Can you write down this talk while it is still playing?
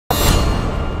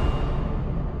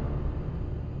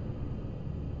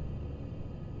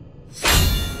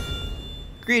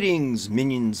Greetings,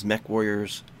 minions, mech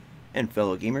warriors, and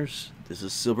fellow gamers. This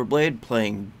is Silverblade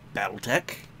playing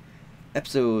Battletech,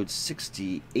 episode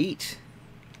 68.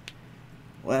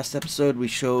 Last episode we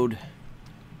showed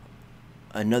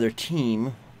another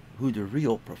team who the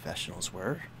real professionals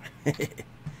were.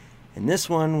 In this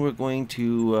one we're going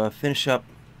to finish up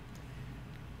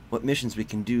what missions we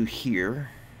can do here.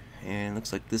 And it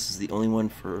looks like this is the only one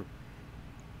for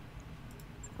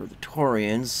the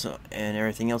Taurians, and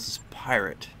everything else is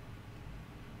pirate.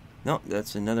 No,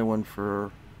 that's another one for...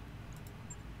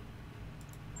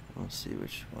 Let's see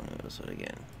which one was it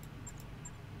again.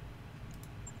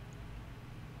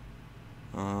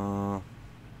 What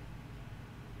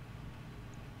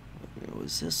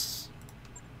was this?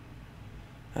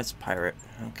 That's pirate.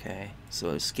 Okay, so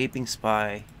escaping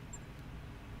spy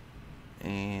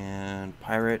and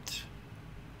pirate.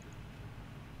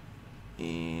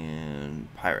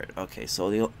 And pirate. Okay, so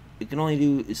you can only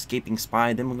do escaping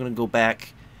spy. Then we're going to go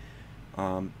back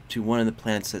to one of the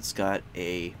planets that's got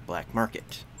a black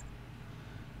market.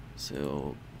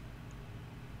 So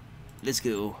let's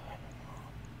go.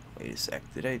 Wait a sec.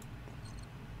 Did I?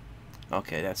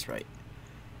 Okay, that's right.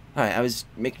 All right, I was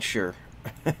making sure.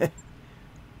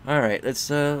 All right, let's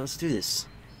do this.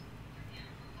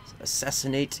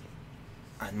 Assassinate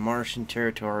on Martian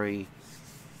territory.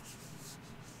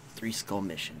 3 skull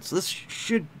mission. So this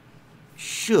should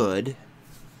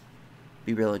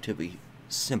be relatively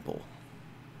simple.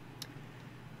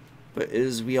 But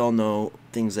as we all know,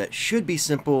 things that should be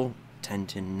simple tend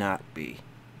to not be.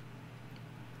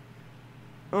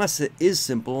 Unless it is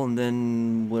simple, and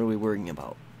then what are we worrying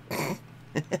about?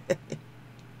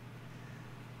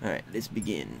 Alright, let's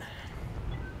begin.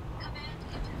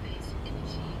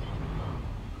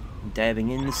 Diving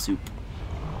in the soup.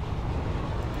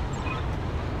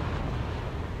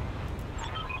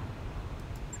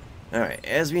 Alright,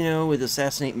 as we know with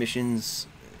assassinate missions,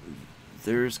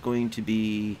 there's going to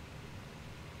be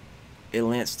a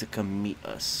lance to come meet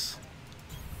us.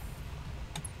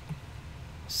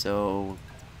 So,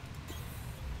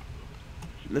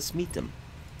 let's meet them.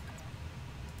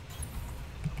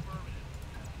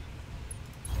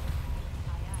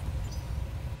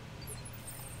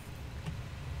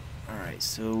 Alright,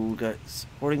 so we got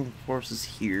supporting forces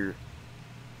here.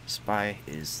 Spy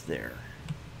is there.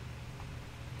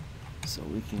 So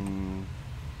we can...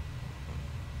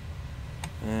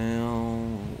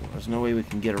 Well, there's no way we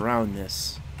can get around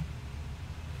this.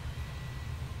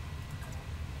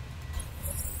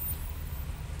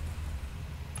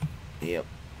 Yep,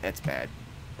 that's bad.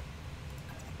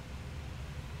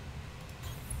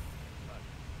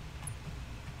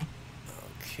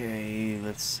 Okay,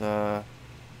 let's do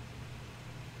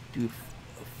a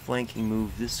flanking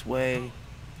move this way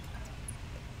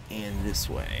and this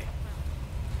way.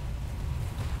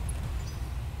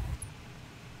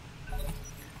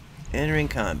 Entering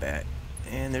combat,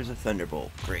 and there's a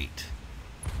thunderbolt. Great.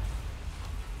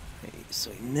 Okay,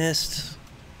 so he missed,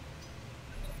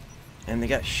 and they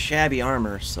got shabby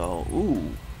armor. So,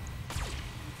 ooh,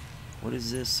 what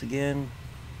is this again?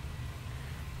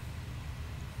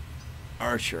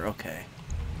 Archer. Okay.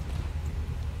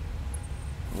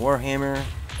 Warhammer.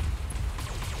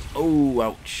 Oh,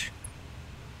 ouch.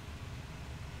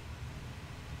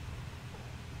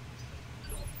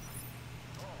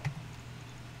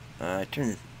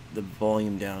 Turn the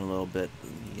volume down a little bit.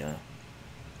 Yeah.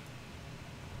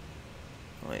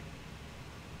 Wait.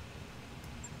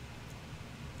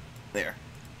 There.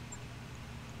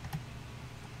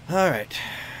 All right.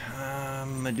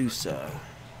 Medusa.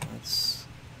 Let's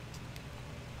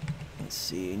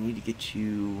see. I need to get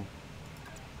you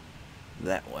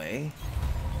that way.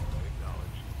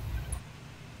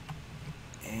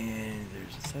 And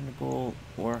there's a Thunderbolt,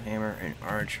 Warhammer, and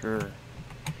Archer.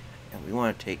 And we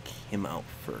want to take him out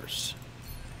first.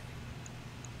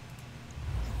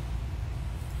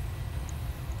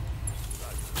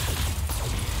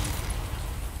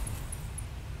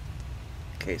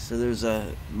 Okay, so there's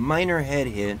a minor head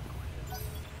hit.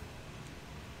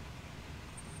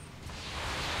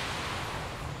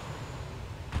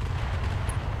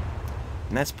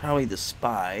 And that's probably the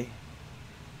spy.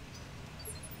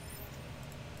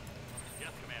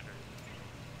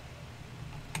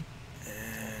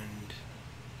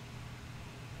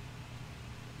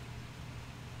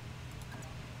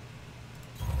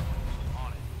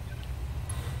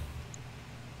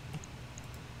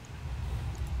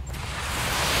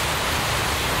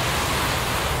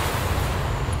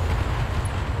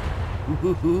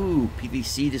 Woohoo!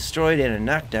 PVC destroyed and a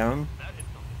knockdown.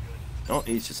 Oh,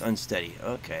 he's just unsteady.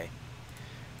 Okay.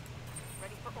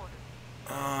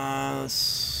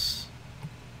 Let's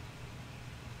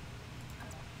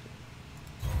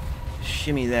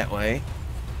shimmy that way.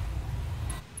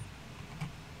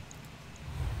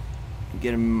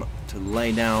 Get him to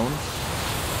lay down.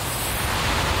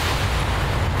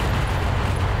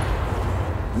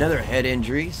 Another head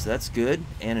injury, so that's good.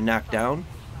 And a knockdown.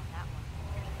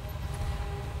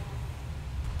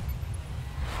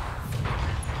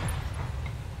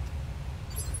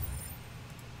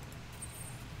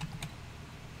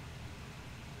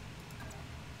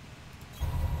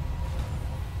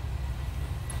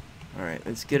 Alright,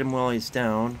 let's get him while he's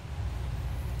down.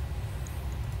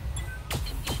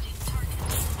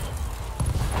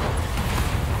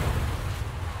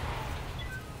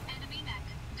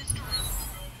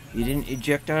 You didn't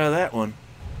eject out of that one.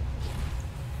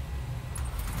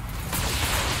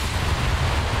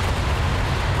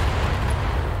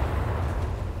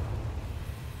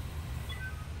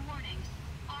 Warning,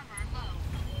 armor low.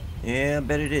 Yeah, I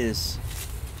bet it is.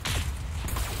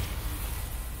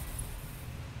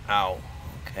 Ow.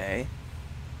 Okay.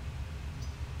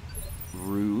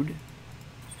 Rude.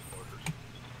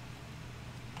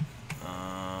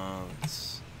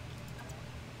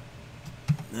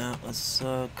 Let's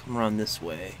come around this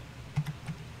way.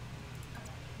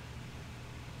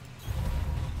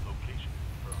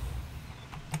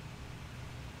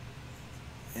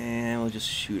 And we'll just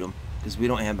shoot him, because we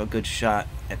don't have a good shot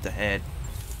at the head.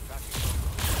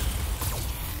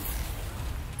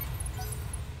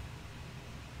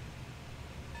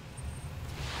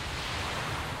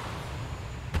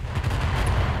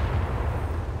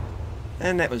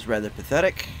 And that was rather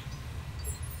pathetic.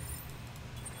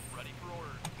 Ready for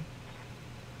order.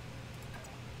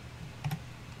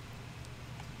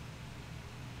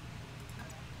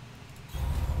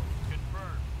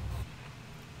 Confirmed.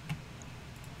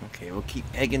 Okay, we'll keep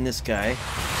egging this guy.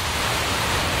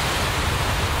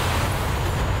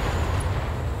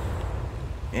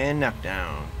 And knocked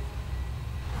down.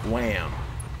 Wham.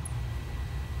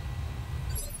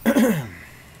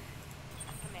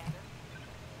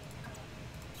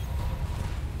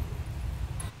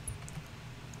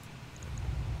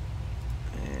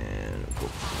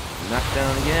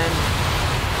 Knockdown again.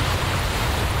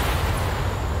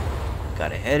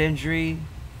 Got a head injury.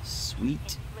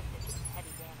 Sweet.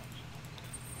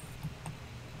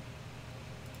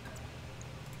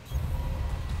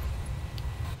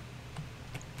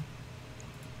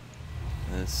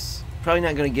 That's probably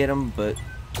not gonna get him, but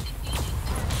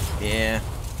yeah.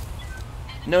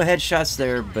 No headshots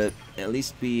there, but at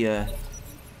least we got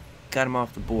him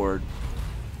off the board.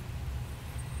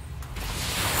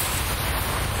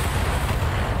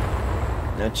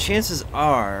 Now, chances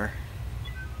are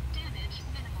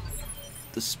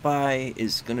the spy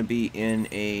is going to be in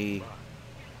a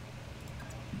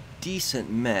decent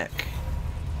mech.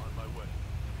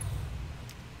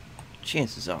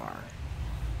 Chances are.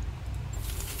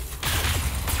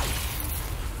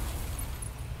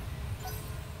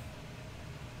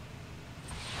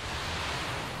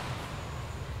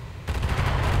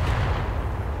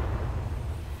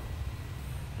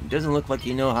 It doesn't look like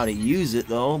you know how to use it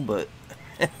though, but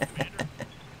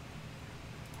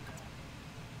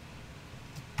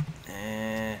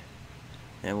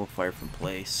and we'll fire from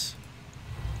place.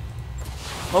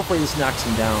 Hopefully this knocks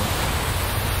him down.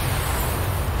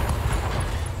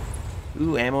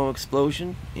 Ooh, ammo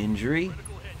explosion, injury,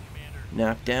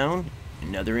 knockdown,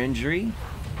 another injury.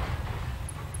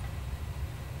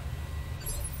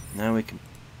 Now we can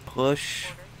push.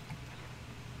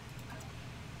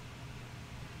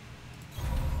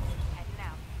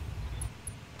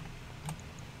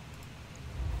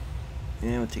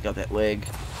 And we'll take out that leg.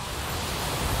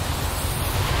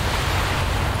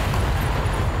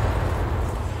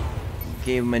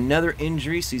 Gave him another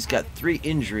injury, so he's got 3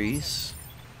 injuries.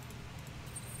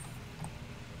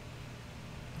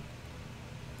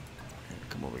 And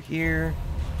come over here.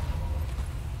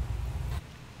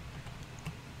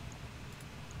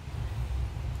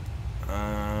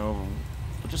 We'll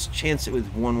just chance it with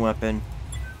one weapon.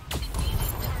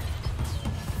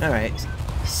 Alright.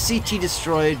 CT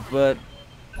destroyed, but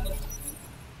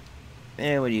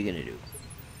what are you gonna do?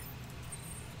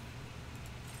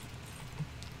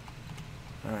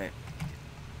 Alright.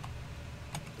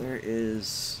 Where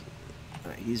is...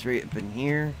 Alright, he's right up in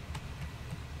here.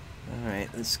 Alright,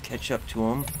 let's catch up to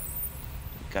him.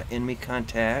 Got enemy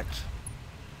contact.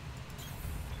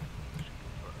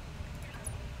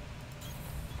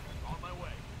 On my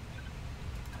way.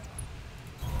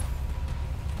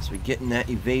 So we're getting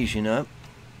that evasion up.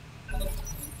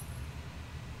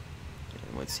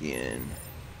 What's he in?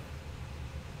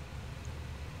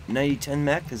 90-10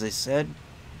 mech, as I said.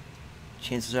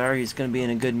 Chances are he's going to be in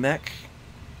a good mech.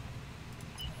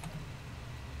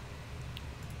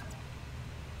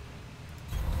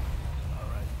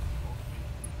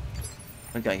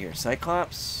 I got here?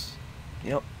 Cyclops?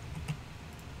 Yep.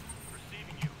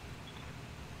 Receiving you.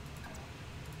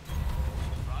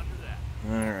 Roger that.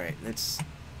 Alright, let's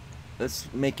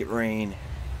make it rain.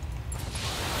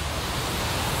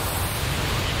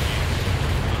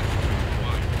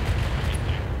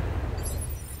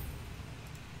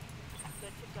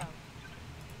 Good to go.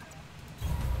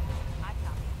 I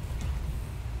copy.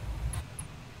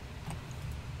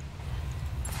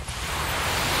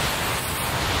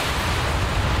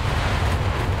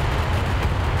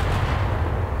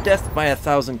 Death by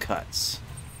 1,000 cuts.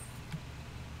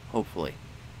 Hopefully.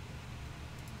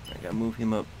 I gotta move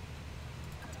him up.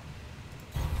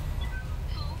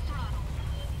 Full throttle.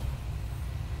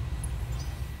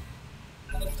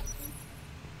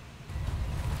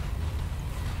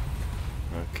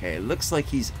 Okay, looks like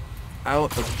he's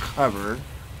out of cover,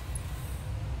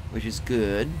 which is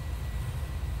good.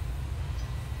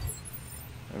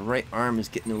 My right arm is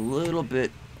getting a little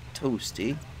bit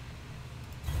toasty.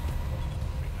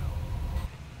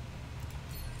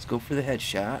 Let's go for the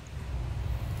headshot.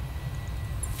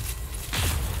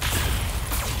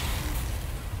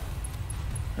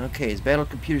 Okay, his battle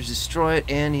computer's destroyed,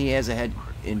 and he has a head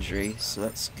injury, so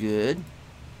that's good.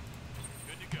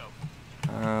 Good to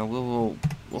go.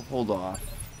 We'll hold off.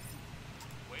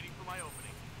 Waiting for my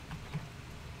opening.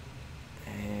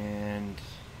 And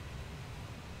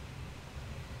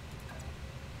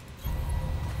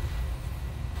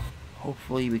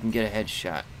hopefully we can get a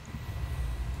headshot.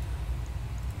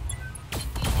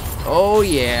 Oh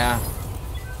yeah.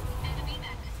 Enemy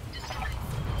mech destroyed.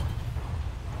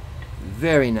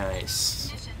 Very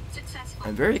nice. Mission successful.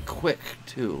 And very quick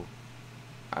too.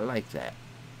 I like that.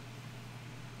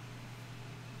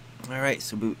 Alright,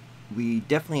 so we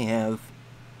definitely have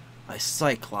a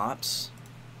Cyclops.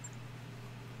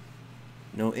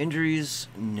 No injuries,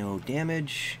 no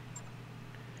damage.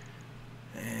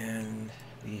 And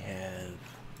we have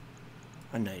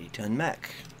a 90-ton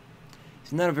mech.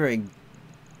 It's not a very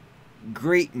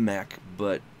great mech,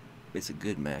 but it's a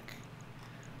good mech.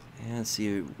 And let's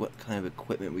see what kind of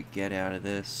equipment we get out of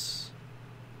this.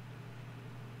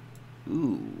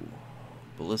 Ooh,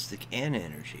 ballistic and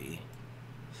energy.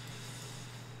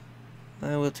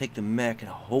 I will take the mech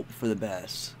and hope for the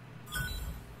best.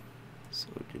 So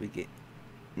did we get...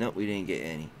 Nope, we didn't get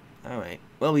any. Alright.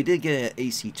 Well, we did get an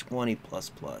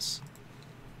AC-20++.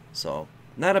 So,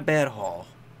 not a bad haul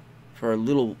for a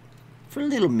little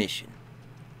mission.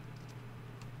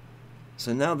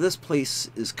 So now this place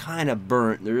is kind of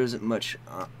burnt. There isn't much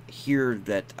here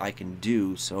that I can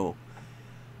do, so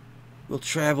we'll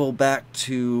travel back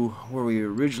to where we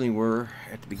originally were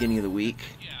at the beginning of the week.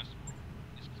 Yes.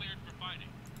 It's cleared for fighting.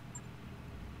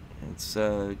 Let's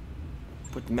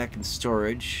put the mech in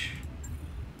storage.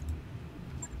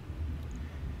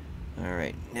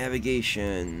 Alright,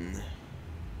 navigation.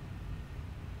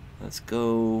 Let's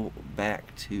go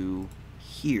back to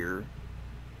here.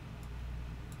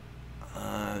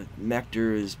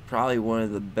 Mector is probably one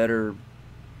of the better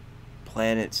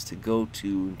planets to go to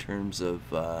in terms of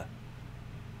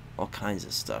all kinds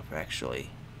of stuff,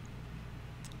 actually.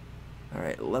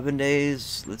 Alright, 11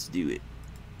 days. Let's do it.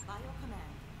 Bio command.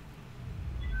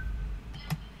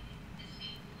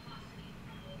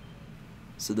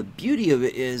 So the beauty of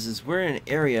it is we're in an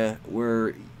area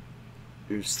where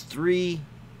there's 3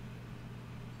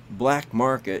 black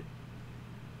market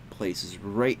places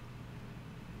right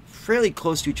fairly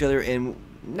close to each other and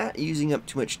not using up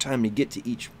too much time to get to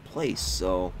each place,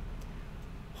 so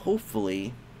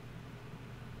hopefully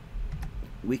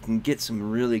we can get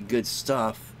some really good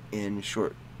stuff in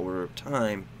short order of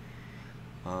time.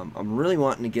 I'm really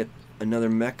wanting to get another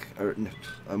mech, or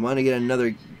I want to get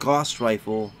another Gauss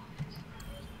rifle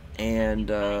and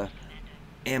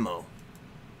ammo.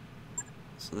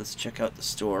 So let's check out the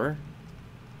store.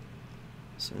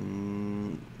 So,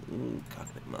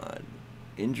 cockpit mod.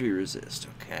 Injury resist,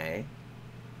 okay.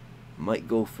 Might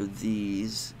go for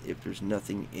these if there's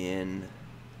nothing in.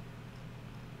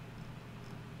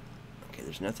 Okay,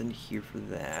 there's nothing here for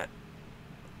that.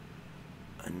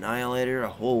 Annihilator, a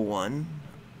whole one.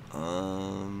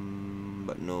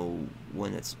 But no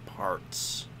one that's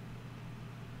parts.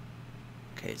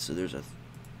 Okay, so there's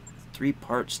 3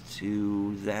 parts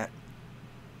to that.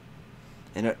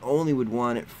 And I only would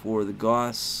want it for the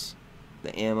Gauss,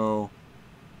 the ammo,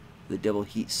 the double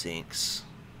heat sinks.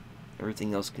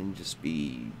 Everything else can just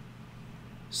be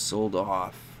sold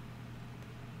off.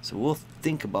 So we'll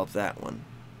think about that one.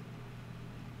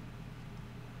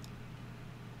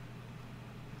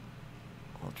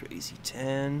 Ultra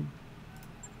AC-10.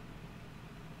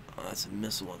 Oh, that's a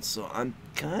missile one. So I'm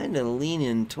kind of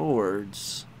leaning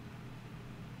towards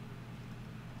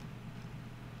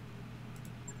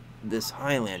this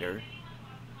Highlander.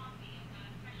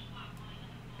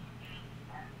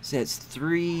 So it's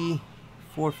 3,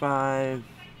 4, 5,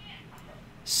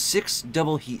 6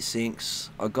 double heat sinks,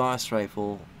 a Gauss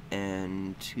rifle,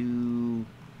 and two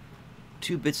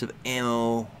bits of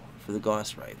ammo for the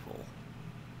Gauss rifle.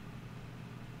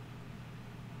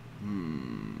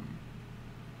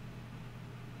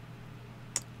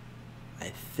 I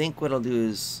think what I'll do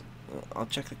is I'll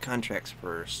check the contracts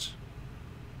first.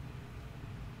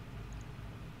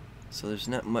 So there's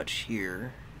not much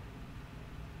here.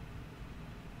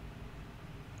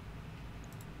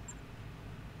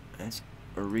 That's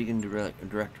Oregon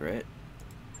Directorate.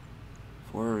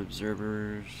 4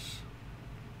 observers.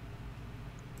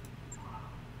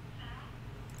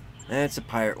 That's a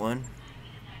pirate one.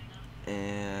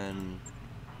 And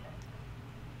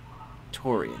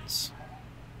Taurians.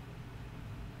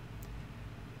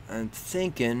 I'm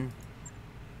thinking.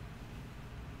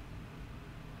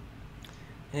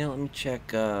 Hey, let me check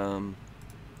the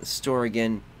store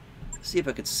again. See if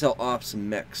I could sell off some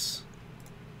mechs.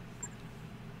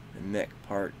 Mech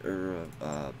part or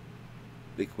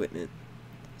equipment.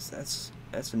 So that's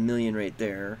 $1 million right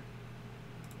there.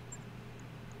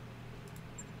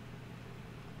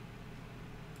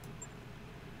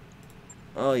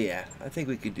 Oh yeah, I think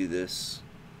we could do this.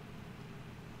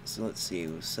 So let's see,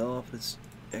 we'll sell off this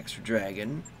extra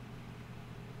dragon.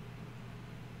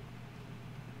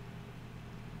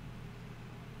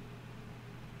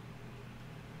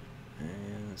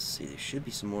 And let's see, there should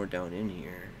be some more down in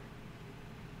here.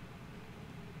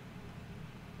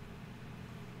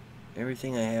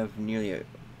 Everything I have nearly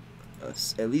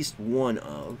at least one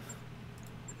of.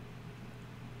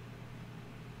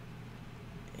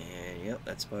 And yep,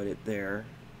 that's about it there.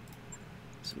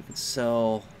 So we can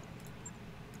sell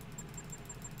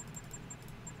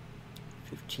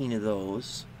 15 of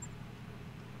those.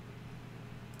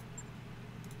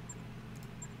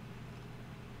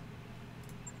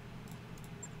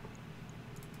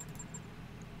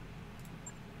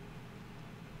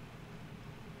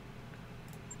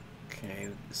 Okay,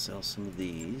 we can sell some of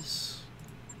these.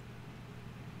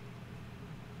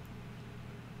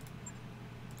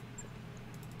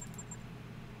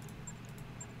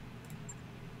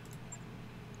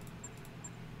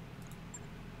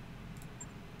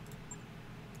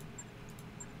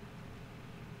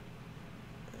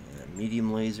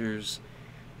 Medium lasers.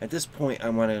 At this point I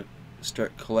want to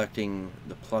start collecting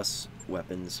the plus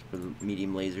weapons for the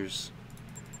medium lasers,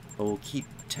 but we'll keep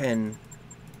 10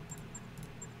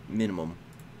 minimum.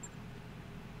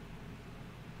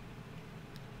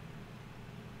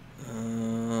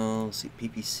 Let's see,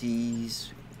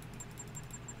 PPCs.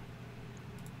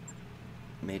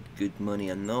 Made good money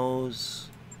on those.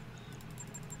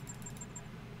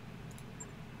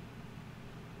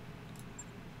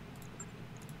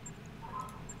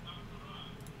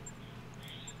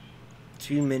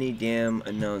 Too many damn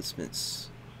announcements.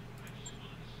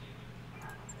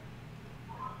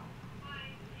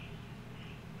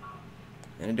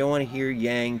 And I don't want to hear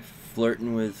Yang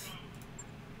flirting with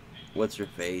what's her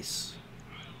face.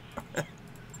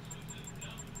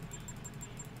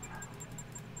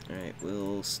 Alright,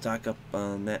 we'll stock up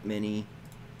on that many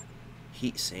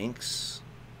heat sinks.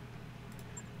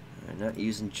 I'm not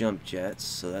using jump jets,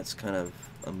 so that's kind of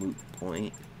a moot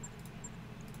point.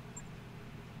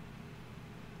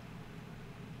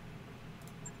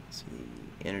 Let's see,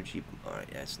 energy.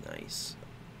 Alright, that's nice.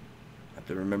 I have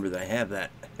to remember that I have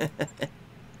that.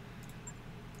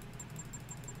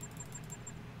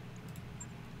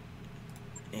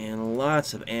 And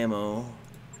lots of ammo,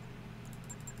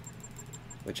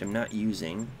 which I'm not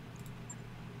using.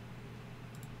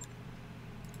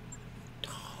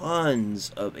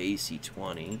 Tons of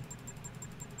AC-20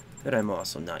 that I'm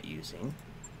also not using.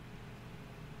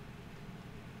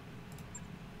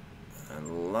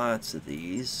 And lots of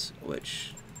these,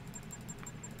 which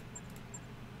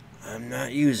I'm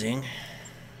not using.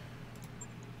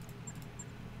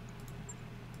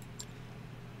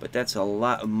 But that's a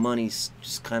lot of money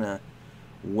just kind of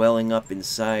welling up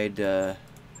inside, just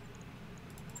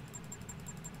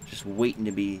waiting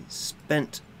to be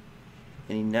spent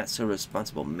in a not so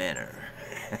responsible manner.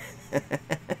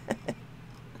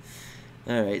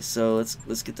 All right, so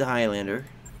let's get the Highlander.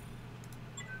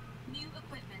 New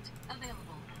equipment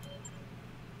available.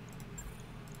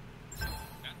 That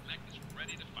mech is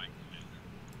ready to fight, Commander.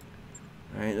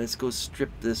 All right, let's go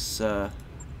strip this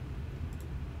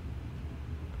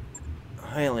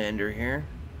Highlander here.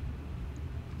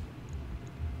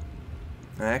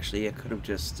 Actually, I could have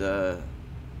just I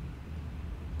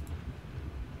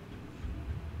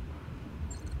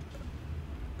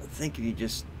think if you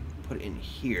just put it in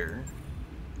here,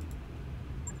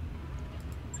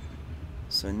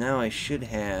 So now I should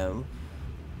have...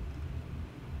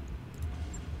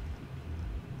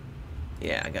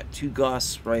 Yeah, I got two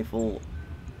Gauss rifles,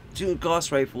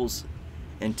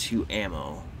 and 2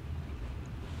 ammo.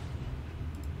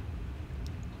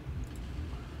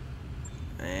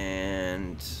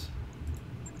 And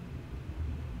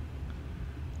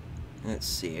let's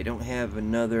see, I don't have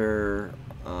another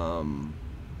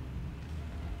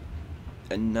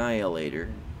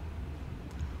annihilator.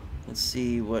 Let's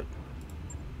see what...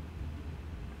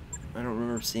 I don't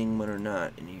remember seeing one or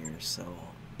not in here, so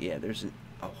yeah, there's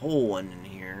a whole one in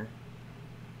here.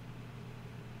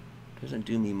 Doesn't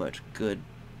do me much good.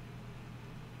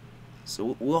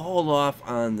 So we'll hold off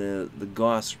on the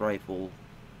Gauss rifle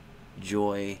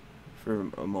joy for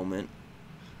a moment.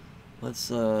 Let's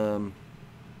see,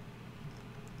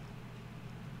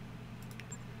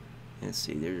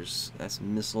 that's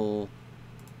missile,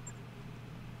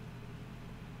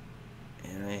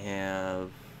 and I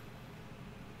have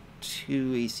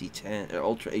 2 AC-10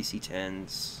 Ultra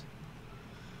AC-10s.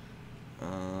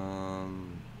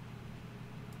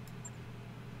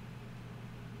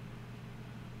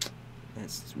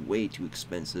 That's way too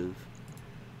expensive.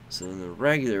 So in the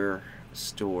regular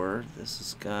store, this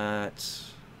has got...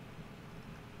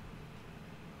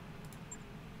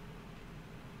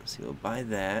 Let's see, we'll buy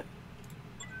that.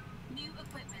 New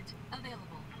equipment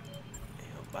available. And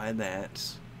we'll buy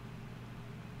that.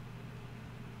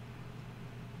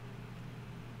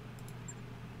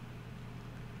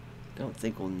 Don't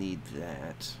think we'll need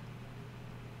that. So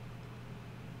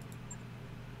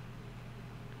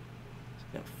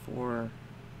we got 4.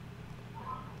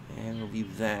 And we'll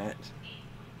leave that.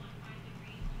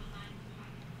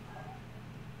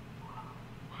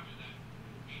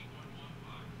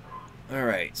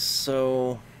 Alright,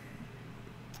 so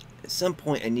at some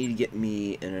point I need to get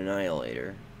me an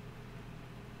annihilator.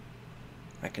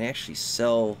 I can actually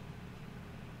sell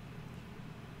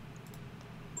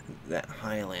that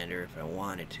Highlander if I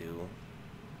wanted to.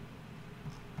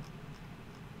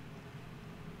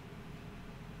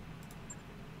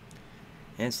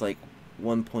 And it's like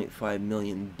 1.5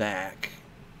 million back.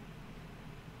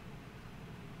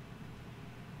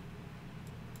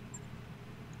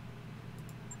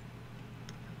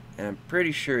 And I'm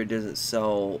pretty sure it doesn't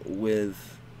sell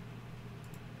with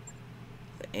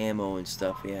the ammo and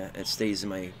stuff. Yeah, it stays in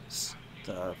my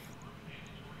stuff.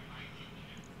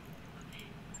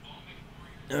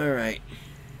 Alright.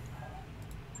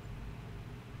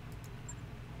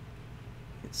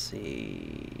 Let's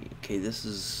see. Okay, this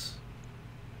is...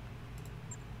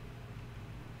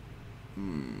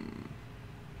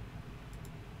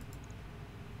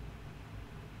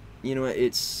 You know what,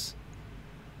 it's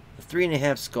a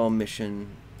 3.5 skull mission,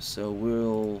 so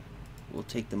we'll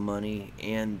take the money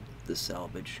and the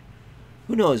salvage.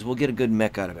 Who knows, we'll get a good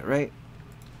mech out of it, right?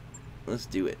 Let's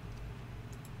do it.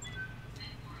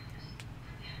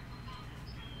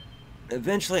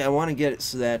 Eventually I want to get it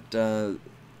so that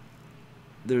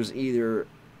there's either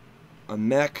a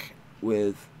mech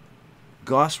with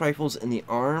Gauss rifles in the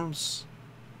arms,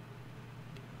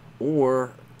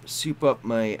 or soup up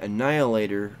my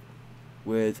annihilator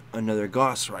with another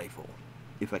Gauss rifle,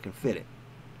 if I can fit it.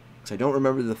 Because I don't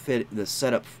remember the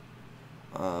setup,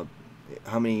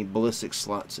 how many ballistic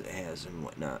slots it has and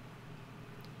whatnot.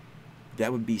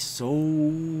 That would be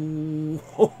so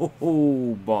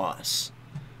boss.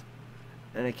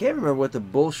 And I can't remember what the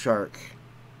Bull Shark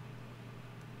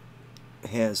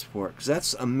has for it, because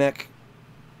that's a mech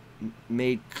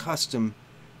made custom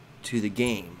to the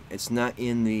game. It's not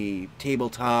in the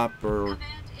tabletop, or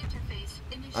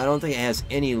I don't think it has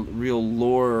any real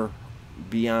lore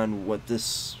beyond what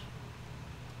this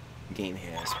game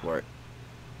has for it.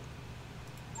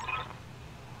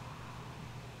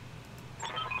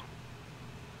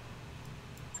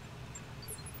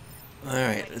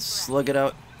 Alright, let's slug it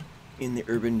out in the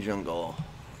urban jungle.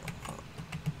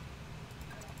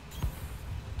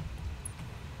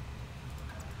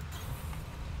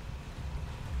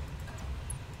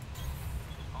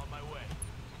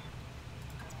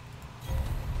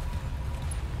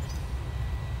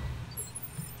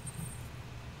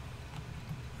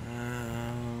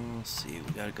 Let's see,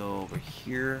 we gotta go over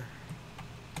here.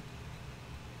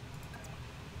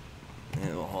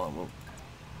 And hold on.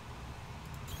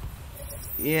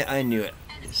 Yeah, I knew it.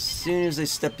 As soon as I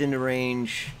stepped into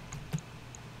range,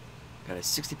 got a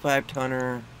 65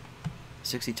 tonner,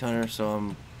 60 tonner,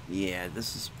 so yeah,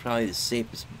 this is probably the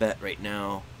safest bet right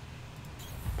now.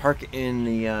 Park it in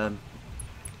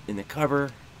the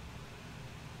cover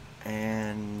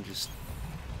and just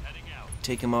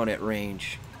take him out at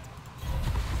range.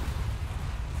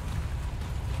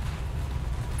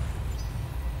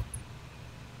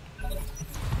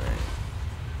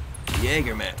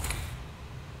 Jaeger mech.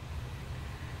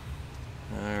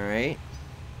 Alright.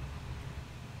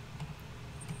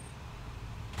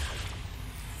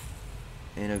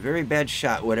 And a very bad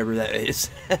shot, whatever that is.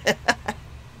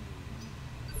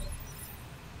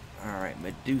 Alright,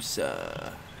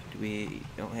 Medusa. We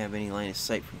don't have any line of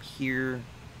sight from here.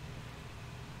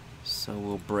 So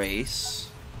we'll brace.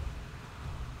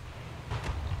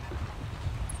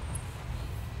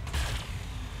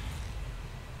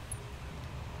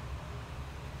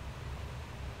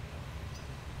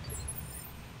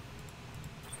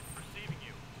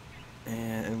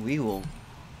 And we will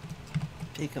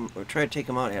take him, or try to take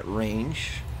him out at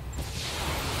range.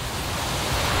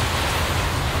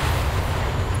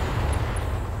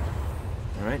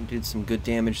 Alright, did some good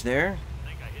damage there. I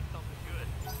think I hit something good.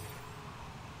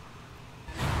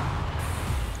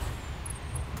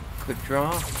 Quick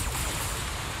draw.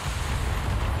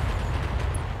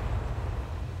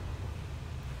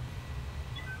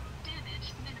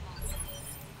 Damage minimal.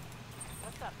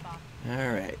 What's up, Bob?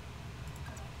 Alright.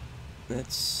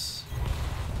 Let's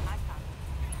I copy.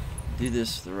 do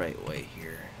this the right way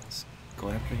here. Let's go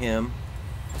after him.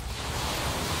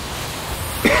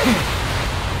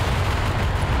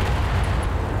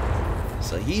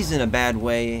 So he's in a bad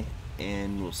way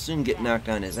and will soon get knocked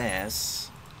on his ass.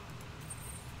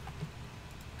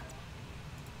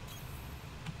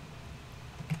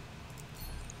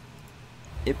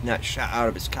 If not shot out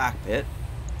of his cockpit.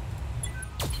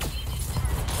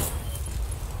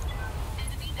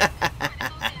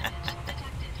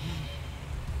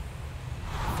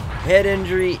 Head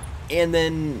injury and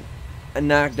then a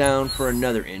knockdown for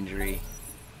another injury.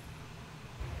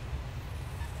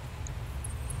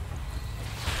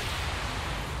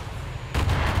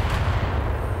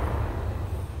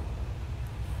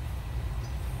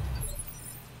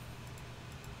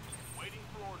 Waiting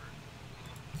for orders.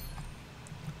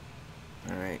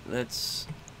 Alright, let's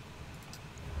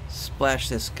splash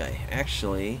this guy.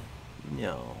 Actually,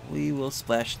 no, we will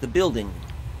splash the building.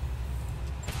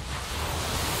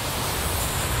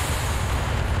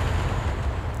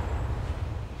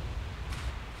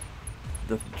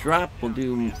 The drop will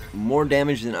do more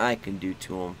damage than I can do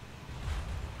to him.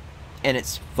 And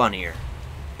it's funnier.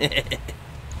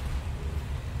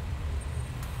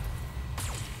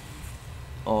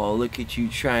 Oh, look at you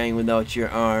trying without your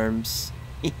arms.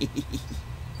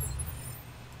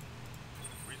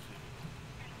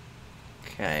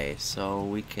 Okay, so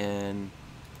we can...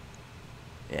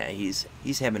 Yeah, he's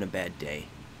having a bad day.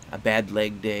 A bad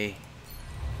leg day.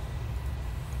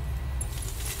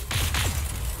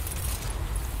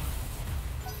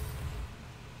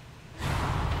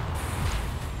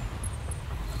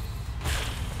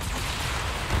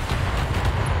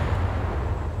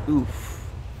 Oof.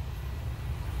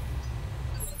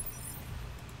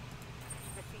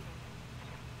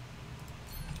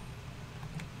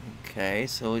 Okay,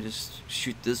 so we'll just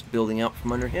shoot this building out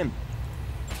from under him.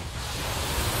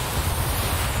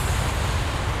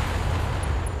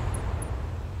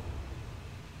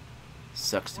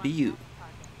 Sucks to be you.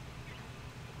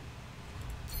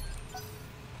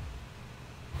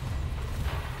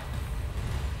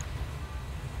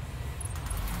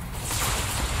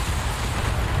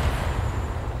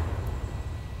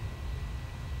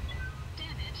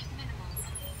 Damage minimal.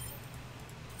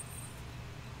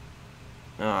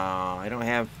 Oh, I don't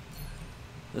have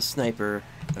the sniper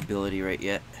ability right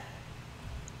yet.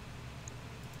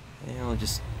 And I'll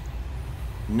just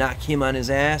knock him on his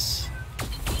ass.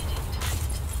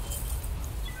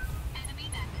 Enemy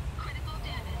mech. Critical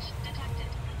damage detected.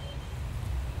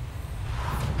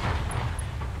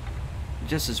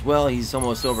 Just as well, he's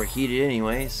almost overheated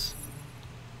anyways.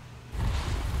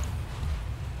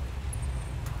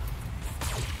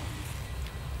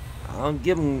 I'll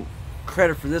give him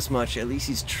credit for this much. At least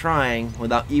he's trying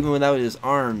even without his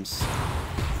arms.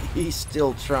 He's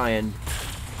still trying.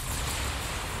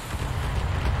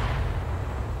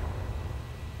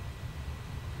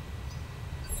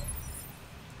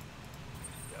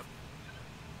 Yep.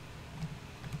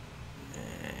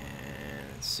 And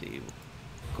let's see.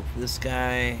 Go for this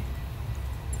guy.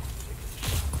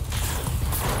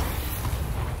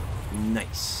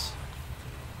 Nice.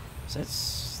 So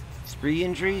that's 3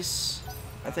 injuries,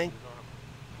 I think.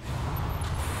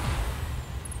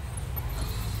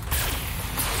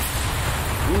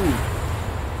 Ooh.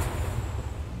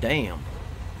 Damn.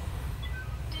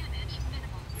 Damage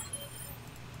minimal.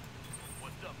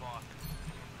 What's up, boss?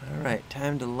 Alright,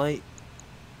 time to light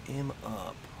him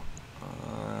up.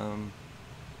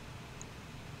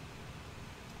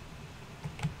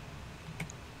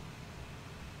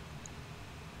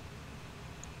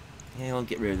 Yeah, I'll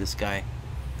get rid of this guy.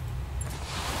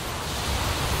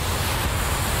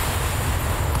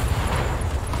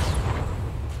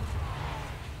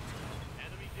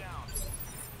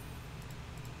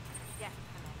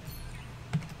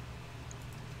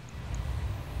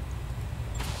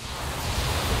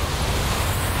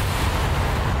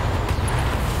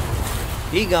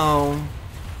 Be gone.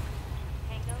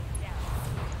 Tango down.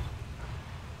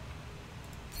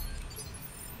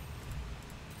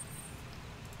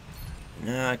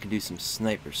 Now I can do some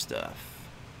sniper stuff.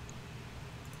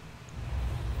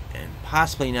 And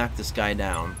possibly knock this guy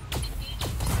down.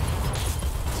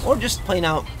 Or just plain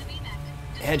out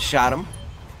headshot him.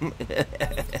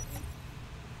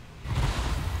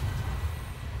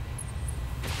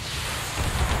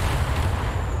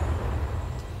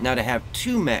 Now to have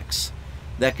two mechs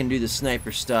that can do the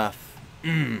sniper stuff,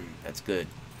 that's good.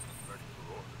 Ready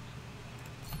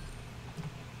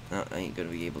for orders. No, I ain't gonna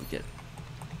be able to get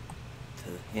to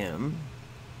him.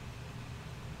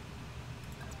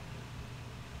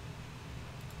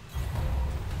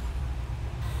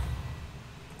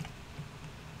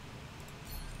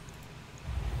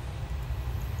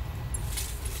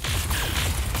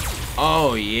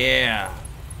 Oh yeah.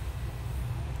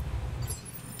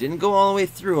 Didn't go all the way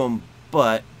through him,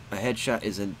 but a headshot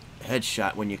is a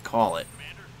headshot when you call it.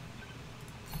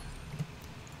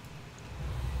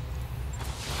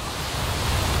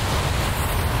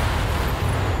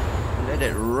 Commander, Let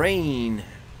it rain.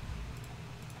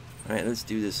 Alright, let's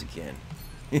do this again.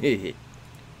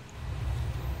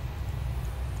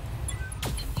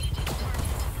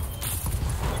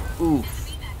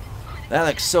 Oof. That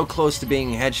looks so close to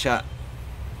being a headshot.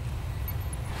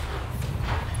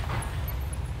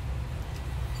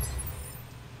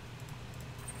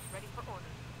 Ready for orders.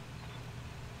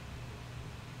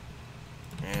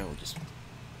 Yeah, we'll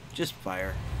just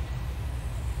fire.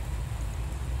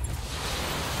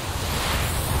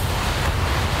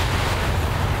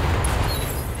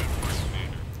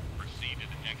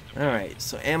 Alright,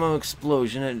 so ammo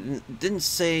explosion. It didn't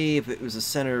say if it was a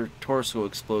center torso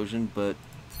explosion, but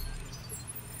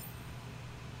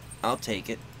I'll take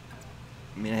it.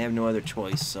 I mean, I have no other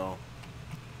choice, so.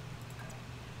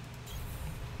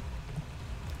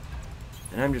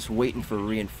 And I'm just waiting for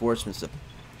reinforcements to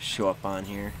show up on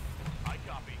here. I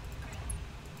copy.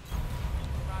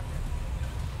 Roger.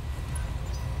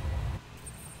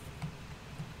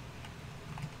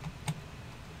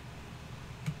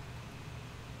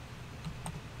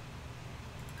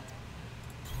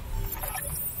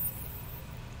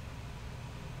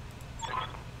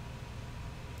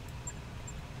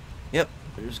 Yep,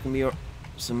 there's gonna be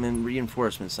some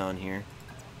reinforcements on here.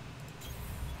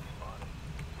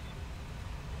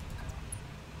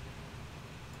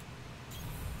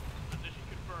 Position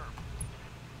confirmed.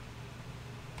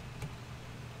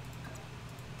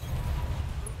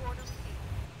 Move order received.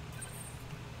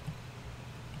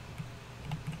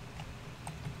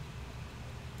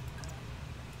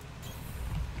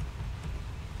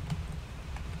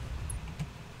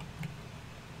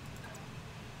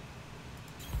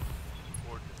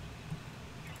 Orders.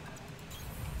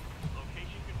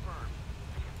 Location confirmed.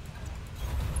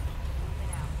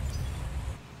 Moving out.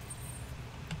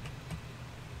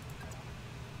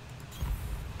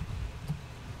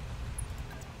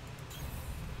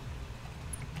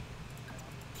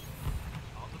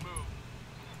 On the move.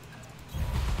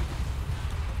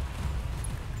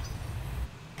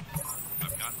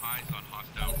 I've got eyes on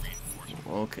hostile reinforcements.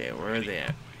 Okay, where are they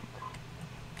at?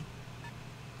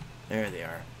 There they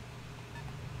are.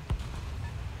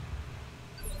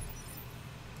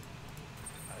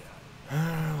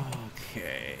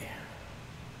 Okay.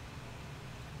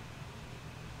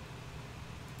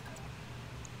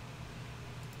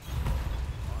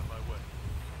 On my way.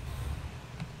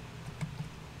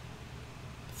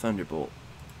 Thunderbolt.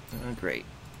 Great.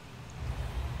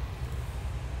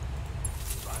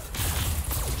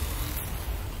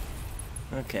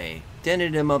 Okay,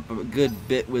 dented him up a good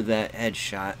bit with that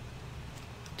headshot.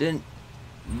 Didn't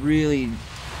really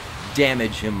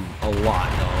damage him a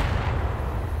lot, though.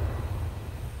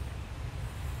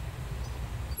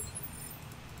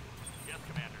 Yes,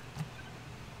 Commander.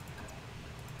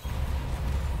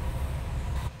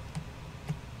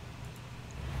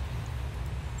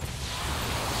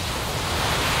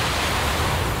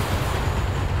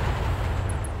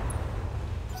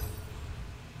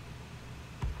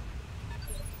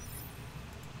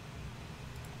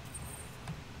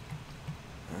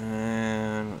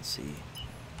 And let's see.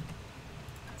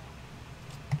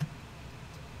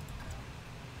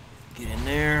 Get in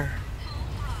there.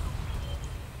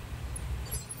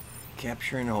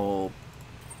 Capture and hold.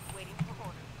 Waiting for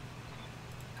orders.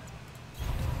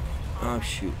 Oh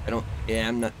shoot! I don't. Yeah,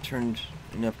 I'm not turned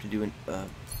enough to do an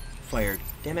fired.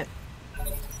 Damn it!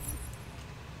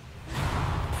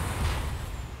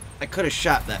 I could have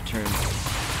shot that turn.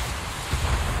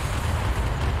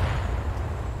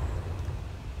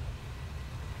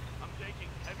 I'm taking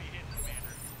heavy hits,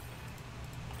 Commander.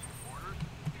 Orders.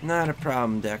 Not a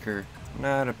problem, Decker.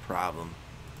 Not a problem.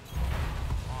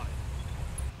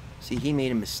 See, he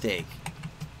made a mistake.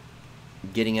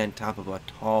 Getting on top of a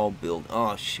tall building.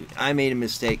 Oh, shoot. I made a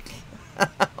mistake.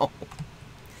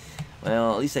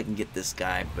 Well, at least I can get this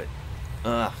guy, but...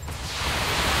 Ugh.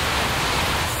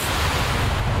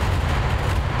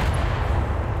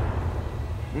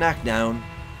 Knockdown.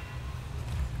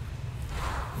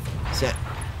 So,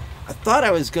 I thought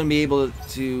I was going to be able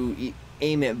to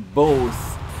aim at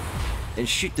both and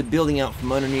shoot the building out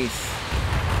from underneath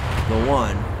the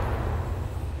one.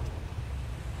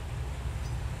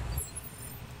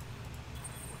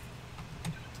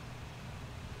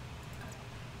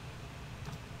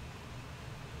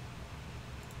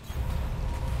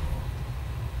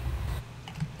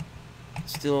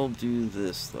 Still do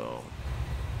this though.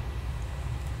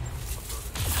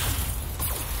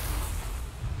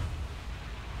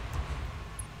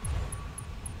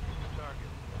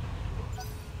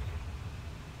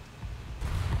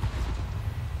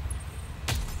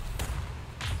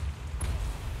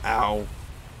 Ow.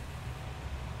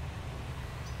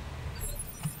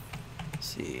 Let's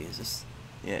see, is this...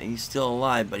 Yeah, he's still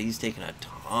alive, but he's taking a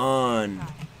ton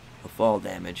of fall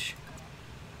damage.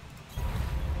 On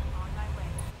my way.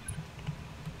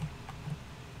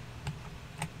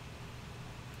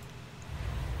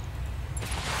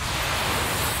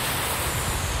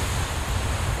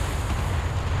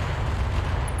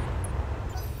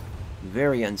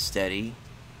 Very unsteady.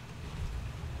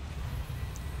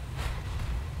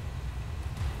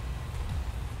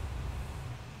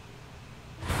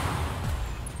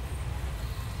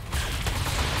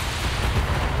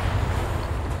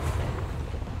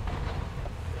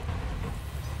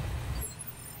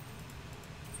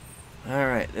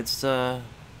 Alright, let's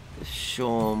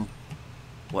show them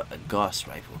what a Gauss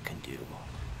rifle can do.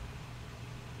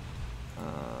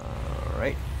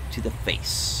 Alright, to the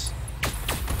face.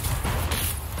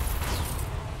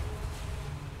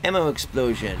 Ammo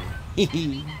explosion.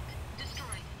 Hehe.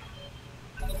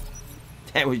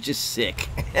 That was just sick.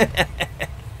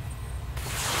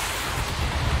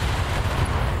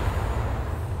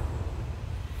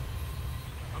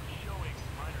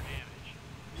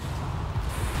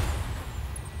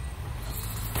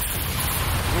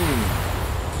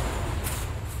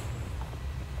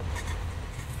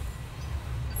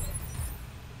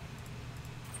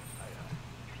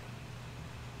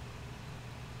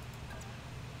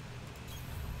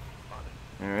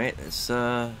 Alright, let's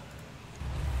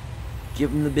give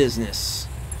him the business.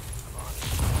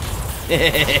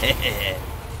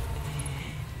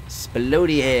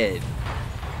 Splody head.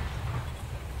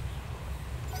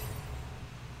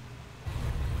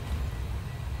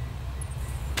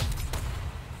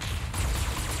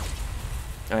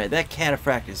 Alright, that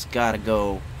cataphract has gotta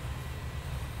go.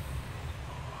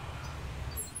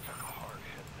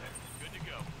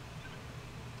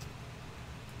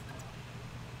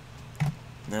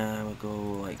 Nah, we'll go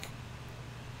like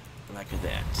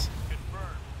that.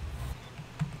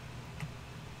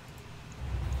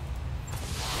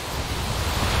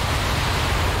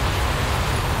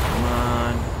 Come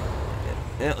on.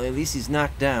 Well, at least he's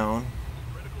knocked down.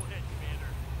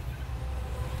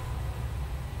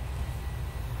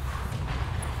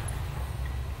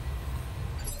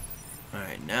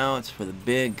 Alright, now it's for the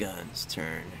big gun's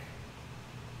turn.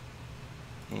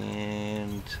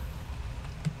 And...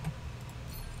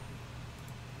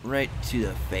 right to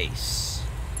the face.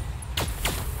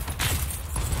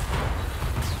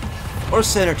 Or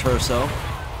center torso.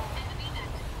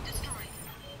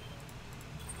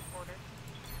 Order.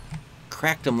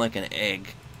 Cracked him like an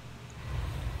egg.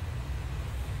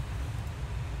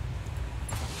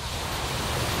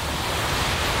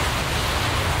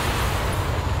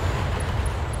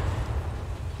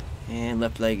 And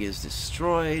left leg is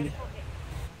destroyed.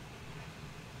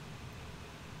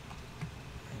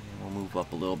 Move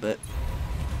up a little bit.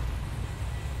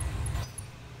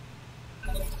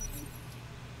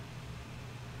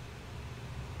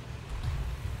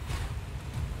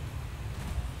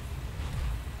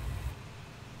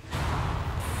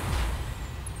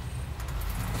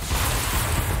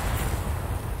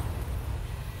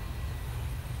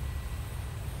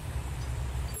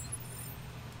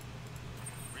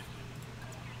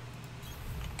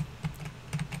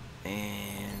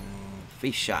 And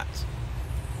face shot.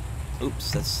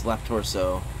 Oops, that's left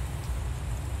torso.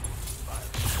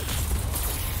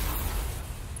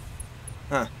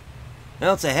 Huh.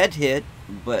 Well, it's a head hit,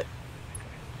 but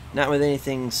not with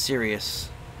anything serious.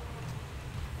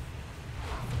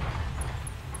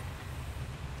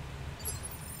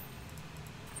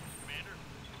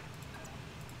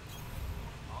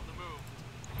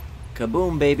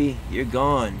 Kaboom, baby. You're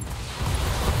gone.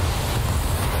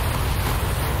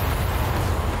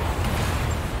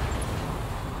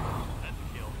 That's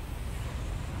a kill.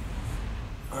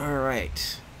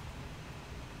 Alright.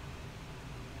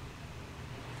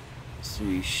 So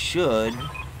we should...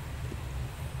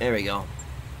 There we go.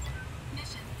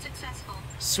 Mission successful.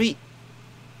 Sweet.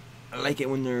 I like it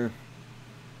when they're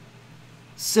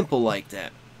simple like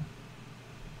that.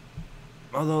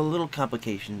 Although a little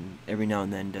complication every now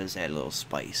and then does add a little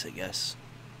spice, I guess.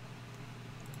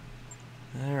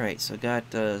 Alright, so I got,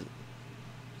 what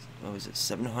was it,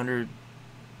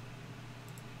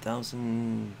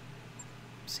 700,000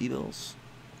 C-bills?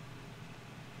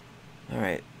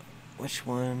 Alright, which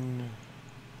one?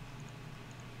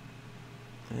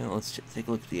 Well, let's take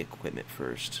a look at the equipment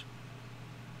first.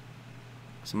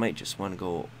 Because I might just want to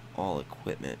go all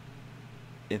equipment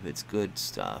if it's good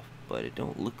stuff. But it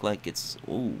don't look like it's...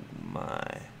 Oh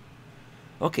my.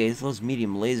 Okay, those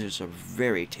medium lasers are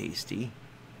very tasty.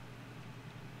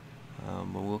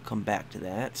 But we'll come back to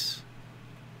that.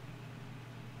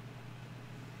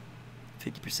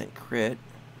 50% crit.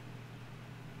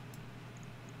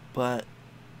 But...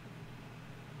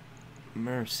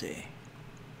 mercy.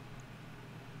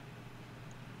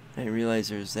 I didn't realize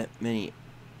there's that many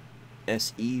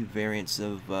SE variants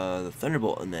of the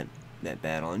Thunderbolt in that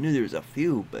battle. I knew there was a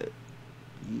few, but...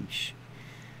 yeesh.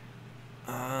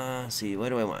 Let's see, what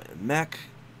do I want? The mech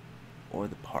or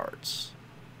the parts?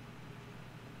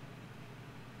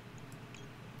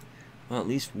 Well, at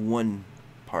least one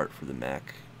part for the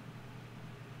mech.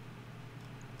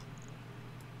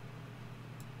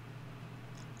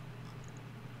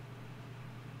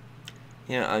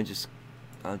 Yeah, I'll just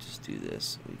do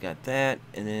this. We got that,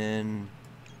 and then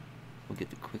we'll get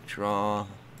the quick draw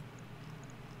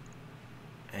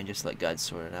and just let God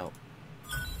sort it out.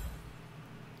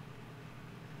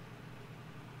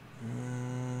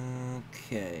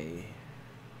 Okay.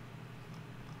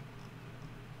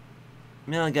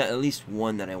 I mean, I got at least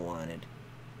one that I wanted.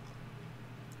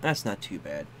 That's not too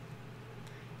bad.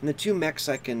 And the two mechs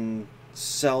I can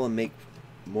sell and make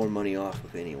more money off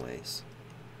of anyways.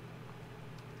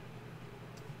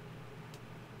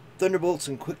 Thunderbolts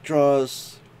and quick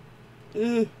draws.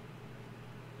 Don't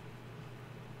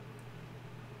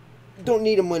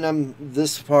need them when I'm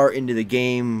this far into the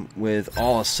game with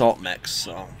all assault mechs,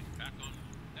 so. Back on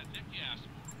that neck you asked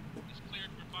for. It's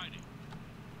cleared for fighting.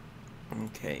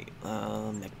 Okay,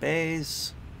 mech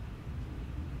bays.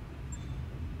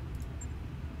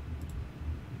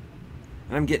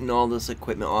 I'm getting all this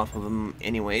equipment off of them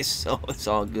anyways, so it's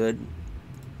all good.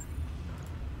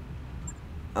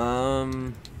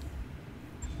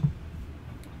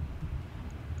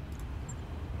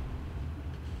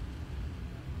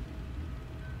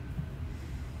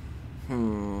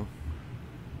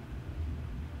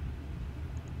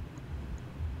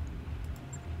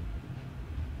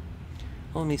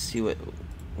 Let me see what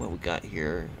we got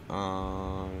here.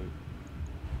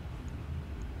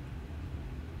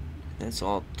 That's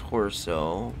all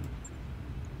torso.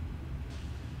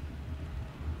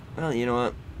 Well, you know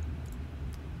what?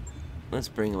 Let's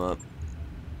bring them up.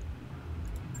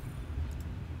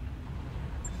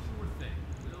 Sure thing.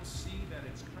 We'll see that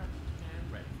it's prepped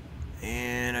and ready.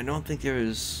 And I don't think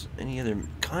there's any other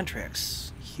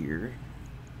contracts here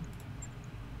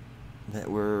that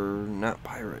were not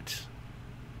pirate.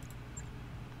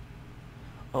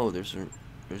 Oh, there's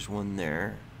one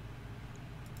there.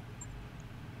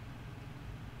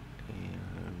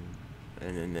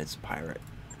 And then that's pirate.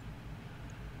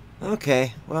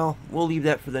 Okay, well, we'll leave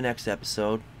that for the next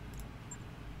episode.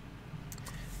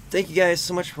 Thank you guys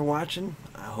so much for watching.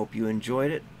 I hope you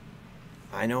enjoyed it.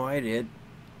 I know I did.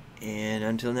 And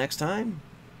until next time,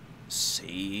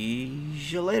 see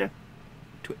you later.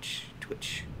 Twitch.